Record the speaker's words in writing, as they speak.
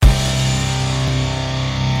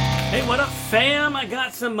Hey, what up, fam? I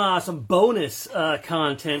got some bonus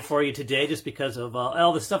content for you today, just because of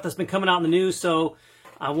all the stuff that's been coming out in the news. So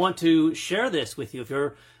I want to share this with you. If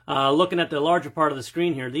you're looking at the larger part of the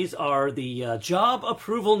screen here, these are the job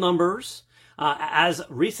approval numbers as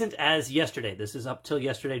recent as yesterday. This is up till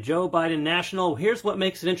yesterday. Joe Biden National. Here's what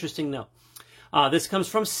makes it interesting, though. This comes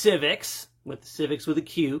from Civics with a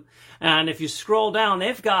Q, and if you scroll down,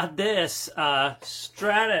 they've got this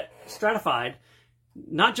stratified.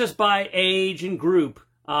 Not just by age and group,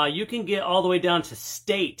 you can get all the way down to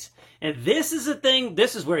state. And this is the thing,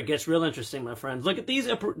 this is where it gets real interesting, my friends. Look at these,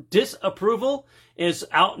 disapproval is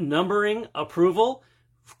outnumbering approval.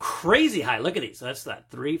 Crazy high, look at these. That's that,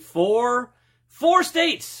 four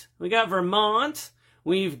states. We got Vermont,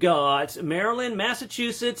 we've got Maryland,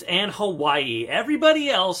 Massachusetts, and Hawaii. Everybody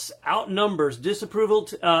else outnumbers disapproval,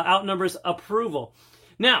 outnumbers approval.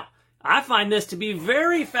 Now, I find this to be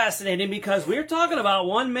very fascinating because we're talking about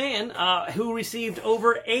one man who received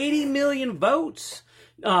over 80 million votes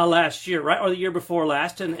last year, right? Or the year before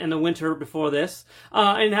last, and the winter before this.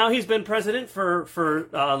 And now he's been president for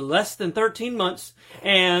less than 13 months.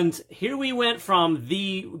 And here we went from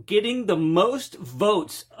getting the most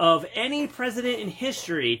votes of any president in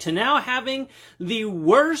history to now having the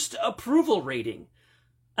worst approval rating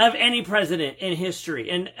of any president in history.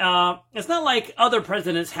 And it's not like other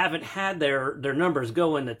presidents haven't had their numbers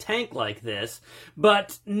go in the tank like this,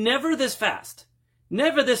 but never this fast.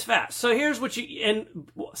 Never this fast. So here's what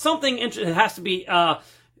something interesting has to be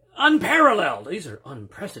unparalleled. These are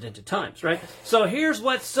unprecedented times, right? So here's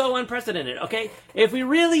what's so unprecedented, okay? If we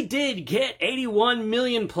really did get 81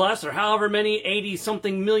 million plus, or however many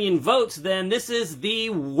 80-something million votes, then this is the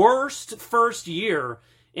worst first year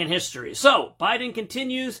in history. So, Biden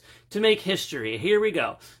continues to make history. Here we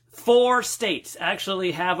go. 4 states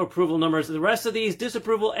actually have approval numbers. The rest of these,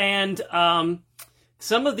 disapproval, and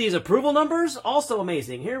some of these approval numbers, also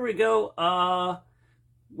amazing. Here we go.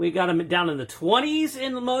 We got them down in the 20s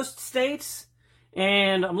in most states.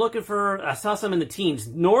 And I saw some in the teens.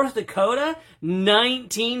 North Dakota,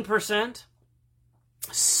 19%.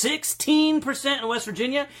 16% in West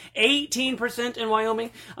Virginia, 18% in Wyoming.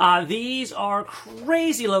 These are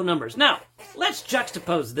crazy low numbers. Now, let's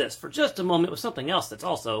juxtapose this for just a moment with something else that's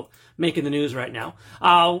also making the news right now.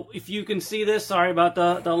 If you can see this, sorry about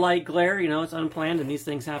the light glare, it's unplanned and these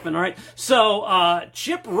things happen, all right? So,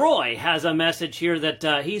 Chip Roy has a message here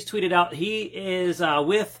that he's tweeted out. He is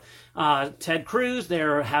with Ted Cruz.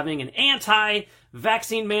 They're having an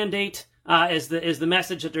anti-vaccine mandate. Is the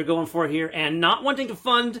message that they're going for here, and not wanting to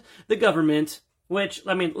fund the government, which,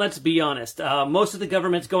 let's be honest, most of the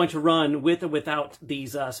government's going to run with or without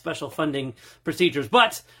these special funding procedures,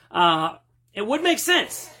 but it would make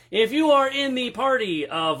sense. If you are in the party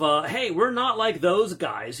of, hey, we're not like those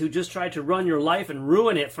guys who just tried to run your life and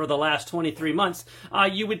ruin it for the last 23 months,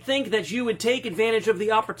 you would think that you would take advantage of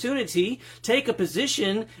the opportunity, take a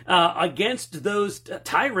position against those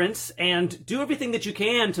tyrants, and do everything that you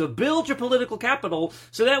can to build your political capital,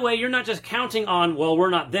 so that way you're not just counting on, well, we're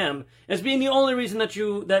not them, as being the only reason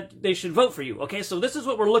that they should vote for you. Okay, so this is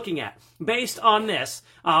what we're looking at. Based on this,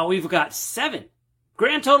 we've got 7.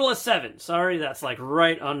 Grand total of 7. Sorry, that's like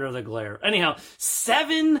right under the glare. Anyhow,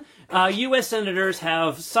 7 U.S. senators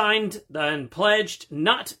have signed and pledged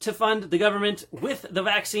not to fund the government with the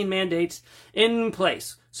vaccine mandates in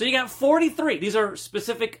place. So you got 43. These are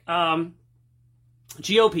specific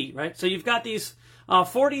GOP, right? So you've got these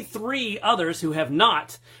 43 others who have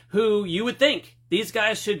not, who you would think these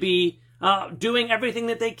guys should be doing everything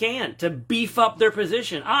that they can to beef up their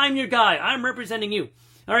position. I'm your guy. I'm representing you.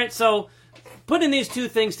 All right, so putting these two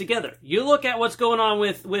things together, you look at what's going on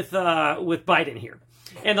with Biden here,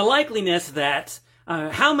 and the likeliness that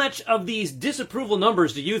how much of these disapproval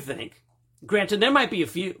numbers do you think? Granted, there might be a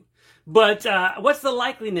few, but what's the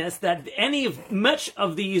likeliness that much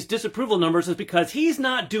of these disapproval numbers is because he's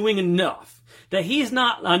not doing enough, that he's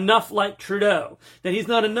not enough like Trudeau, that he's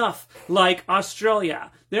not enough like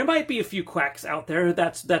Australia? There might be a few quacks out there.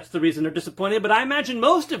 That's the reason they're disappointed. But I imagine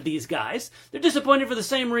most of these guys, they're disappointed for the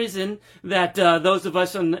same reason that those of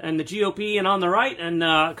us and the GOP and on the right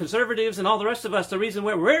and conservatives and all the rest of us, the reason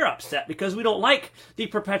why we're upset, because we don't like the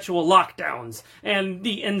perpetual lockdowns and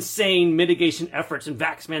the insane mitigation efforts and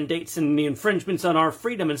vax mandates and the infringements on our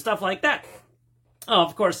freedom and stuff like that. Oh,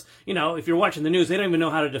 of course, if you're watching the news, they don't even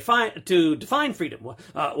know how to define freedom,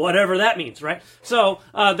 whatever that means, right? So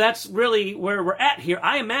that's really where we're at here.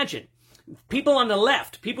 I imagine people on the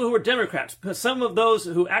left, people who are Democrats, some of those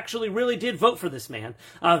who actually really did vote for this man,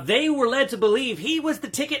 they were led to believe he was the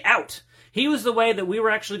ticket out. He was the way that we were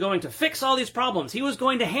actually going to fix all these problems. He was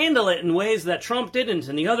going to handle it in ways that Trump didn't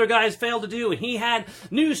and the other guys failed to do. And he had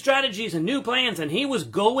new strategies and new plans, and he was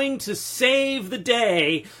going to save the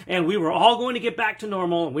day, and we were all going to get back to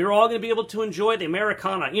normal, and we were all going to be able to enjoy the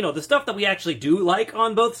Americana. You know, the stuff that we actually do like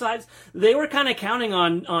on both sides. They were kind of counting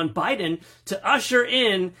on Biden to usher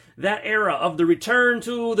in that era of the return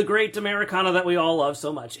to the great Americana that we all love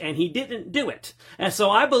so much, and he didn't do it. And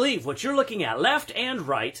so I believe what you're looking at, left and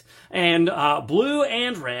right, and blue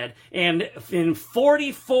and red, and in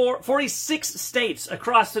 46 states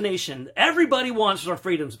across the nation, everybody wants their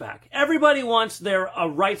freedoms back. Everybody wants their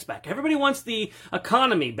rights back. Everybody wants the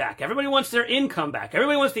economy back. Everybody wants their income back.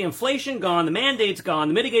 Everybody wants the inflation gone, the mandates gone,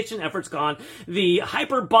 the mitigation efforts gone, the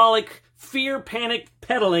hyperbolic fear, panic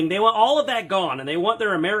peddling. They want all of that gone, and they want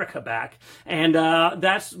their America back. And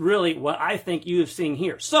that's really what I think you have seen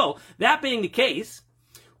here. So, that being the case,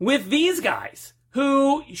 with these guys,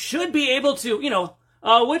 who should be able to, you know,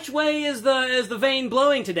 which way is the vein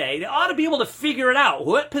blowing today? They ought to be able to figure it out.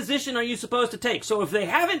 What position are you supposed to take? So if they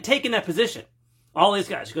haven't taken that position, all these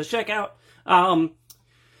guys, go check out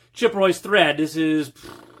Chip Roy's thread. This is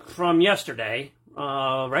from yesterday,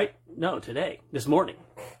 right? No, today, this morning.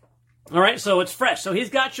 All right, so it's fresh. So he's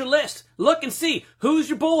got your list. Look and see who's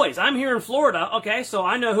your boys. I'm here in Florida, okay? So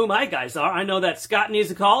I know who my guys are. I know that Scott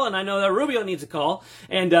needs a call, and I know that Rubio needs a call,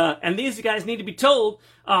 and these guys need to be told,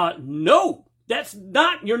 no, that's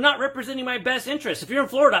not. You're not representing my best interests. If you're in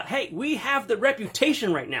Florida, hey, we have the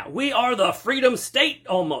reputation right now. We are the freedom state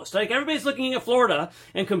almost. Like everybody's looking at Florida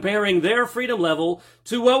and comparing their freedom level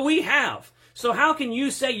to what we have. So how can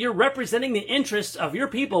you say you're representing the interests of your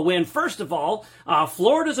people when, first of all,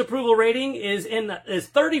 Florida's approval rating is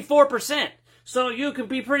 34%. So you can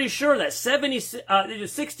be pretty sure that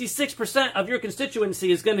 66% of your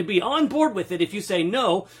constituency is going to be on board with it if you say,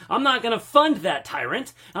 no, I'm not going to fund that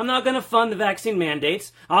tyrant. I'm not going to fund the vaccine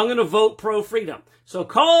mandates. I'm going to vote pro-freedom. So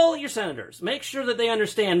call your senators. Make sure that they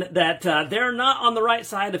understand that they're not on the right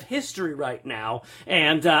side of history right now,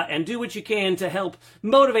 and do what you can to help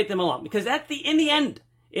motivate them along. Because in the end,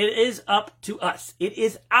 it is up to us. It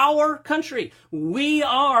is our country. We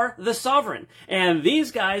are the sovereign. And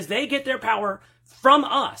these guys, they get their power from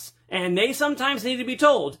us. And they sometimes need to be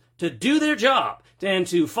told to do their job and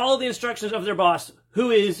to follow the instructions of their boss, who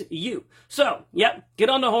is you. So, yep, get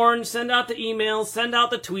on the horn, send out the emails, send out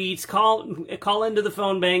the tweets, call into the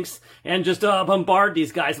phone banks, and just bombard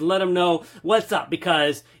these guys and let them know what's up,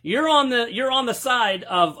 because you're on the side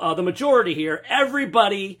of the majority here.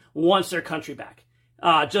 Everybody wants their country back.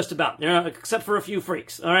 Just about, you know, except for a few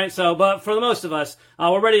freaks. All right. So, but for the most of us,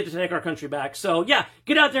 we're ready to take our country back. So yeah,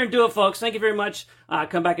 get out there and do it, folks. Thank you very much.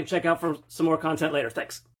 Come back and check out for some more content later.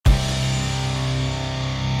 Thanks.